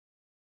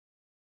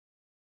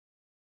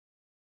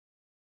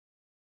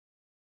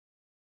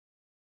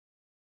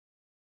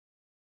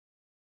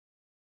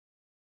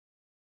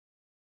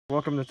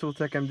Welcome to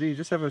tooltek.md.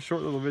 Just have a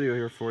short little video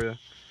here for you.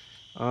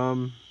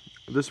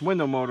 This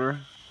window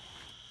motor,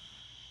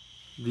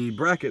 the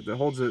bracket that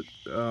holds it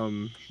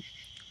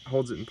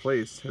in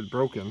place had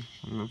broken.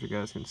 I don't know if you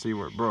guys can see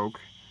where it broke.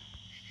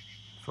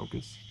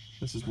 Focus.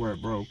 This is where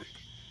it broke,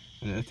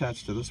 and it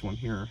attached to this one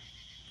here.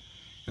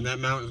 And that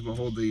mount is what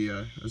held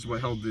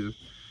the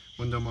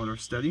window motor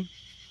steady.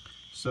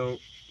 So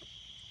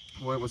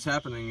what was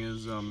happening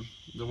is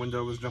the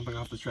window was jumping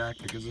off the track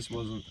because this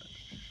wasn't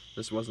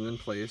in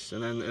place,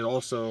 and then it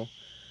also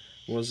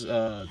was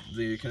the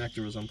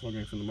connector was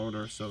unplugging from the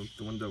motor, so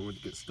the window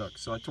would get stuck.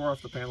 So I tore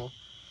off the panel,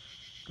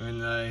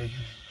 and I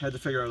had to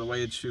figure out a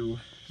way to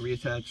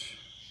reattach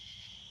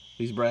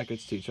these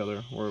brackets to each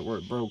other where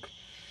it broke.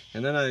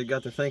 And then I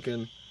got to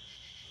thinking,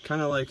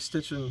 kind of like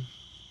stitching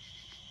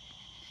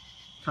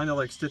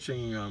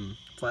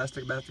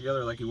plastic back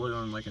together like you would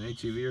on like an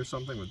HEV or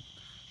something with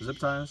zip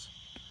ties.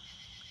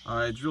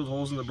 I drilled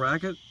holes in the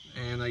bracket,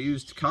 and I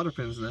used cotter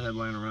pins that I had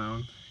lying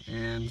around,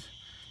 and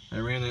I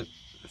ran it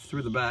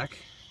through the back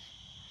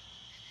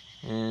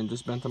and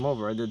just bent them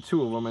over. I did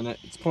 2 of them, and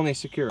it's plenty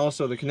secure.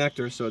 Also the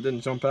connector, so it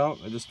didn't jump out,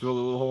 I just drilled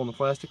a little hole in the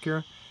plastic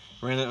here,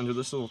 ran it under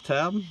this little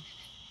tab,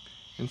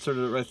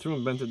 inserted it right through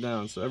and bent it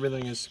down. So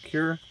everything is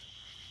secure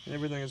and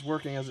everything is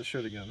working as it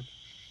should again.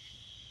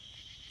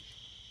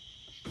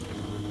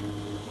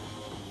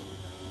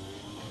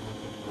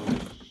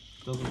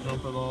 Doesn't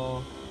jump at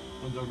all.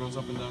 Window goes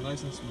up and down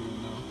nice and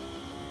smooth now.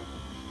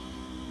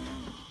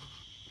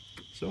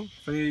 So,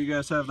 if any of you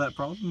guys have that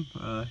problem,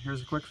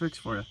 here's a quick fix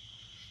for you.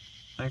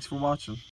 Thanks for watching.